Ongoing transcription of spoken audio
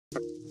The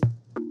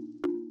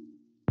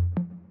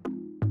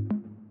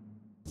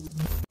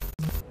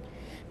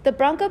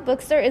Bronco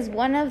Bookstore is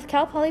one of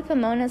Cal Poly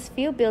Pomona's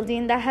few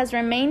buildings that has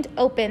remained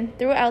open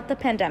throughout the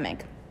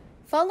pandemic.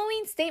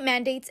 Following state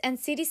mandates and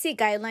CDC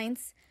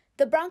guidelines,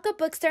 the Bronco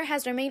Bookstore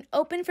has remained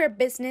open for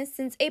business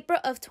since April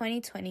of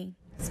 2020.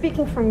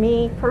 Speaking for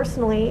me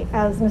personally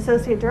as an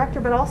associate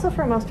director, but also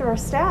for most of our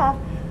staff,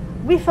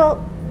 it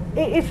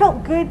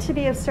felt good to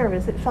be of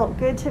service. It felt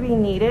good to be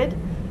needed.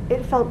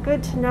 It felt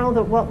good to know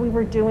that what we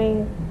were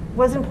doing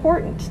was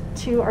important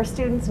to our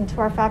students and to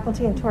our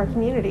faculty and to our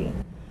community.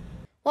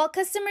 While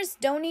customers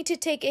don't need to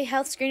take a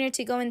health screener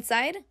to go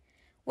inside,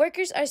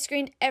 workers are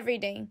screened every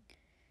day.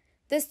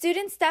 The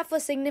student staff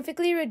was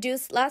significantly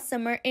reduced last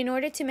summer in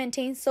order to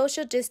maintain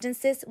social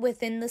distances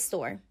within the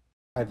store.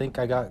 I think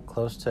I got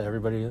close to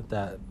everybody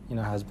that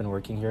has been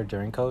working here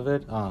during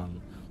COVID.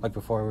 Like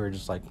before, we were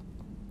just like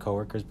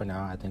coworkers, but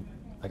now I think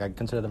I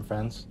consider them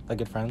friends, like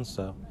good friends.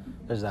 So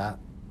there's that.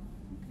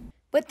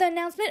 With the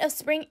announcement of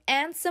spring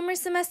and summer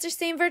semester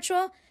staying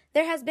virtual,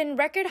 there has been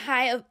record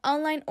high of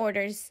online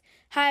orders.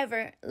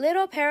 However,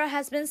 little apparel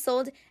has been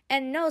sold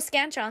and no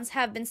Scantrons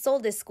have been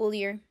sold this school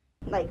year.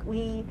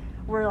 We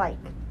were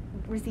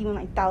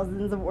receiving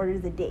thousands of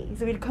orders a day.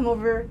 So we'd come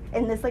over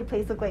and this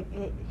place looked like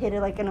it hit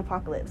it like an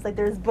apocalypse.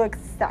 There's books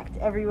stacked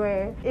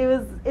everywhere. It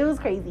was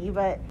crazy,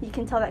 but you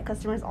can tell that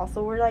customers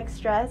also were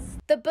stressed.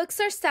 The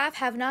bookstore staff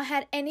have not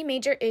had any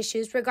major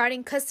issues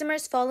regarding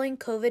customers following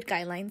COVID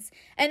guidelines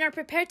and are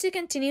prepared to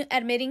continue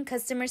admitting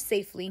customers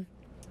safely.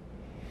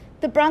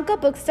 The Bronco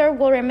Bookstore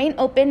will remain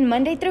open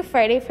Monday through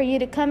Friday for you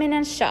to come in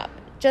and shop.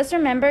 Just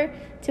remember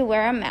to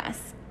wear a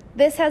mask.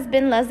 This has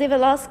been Leslie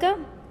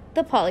Velasco,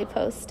 The Poly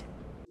Post.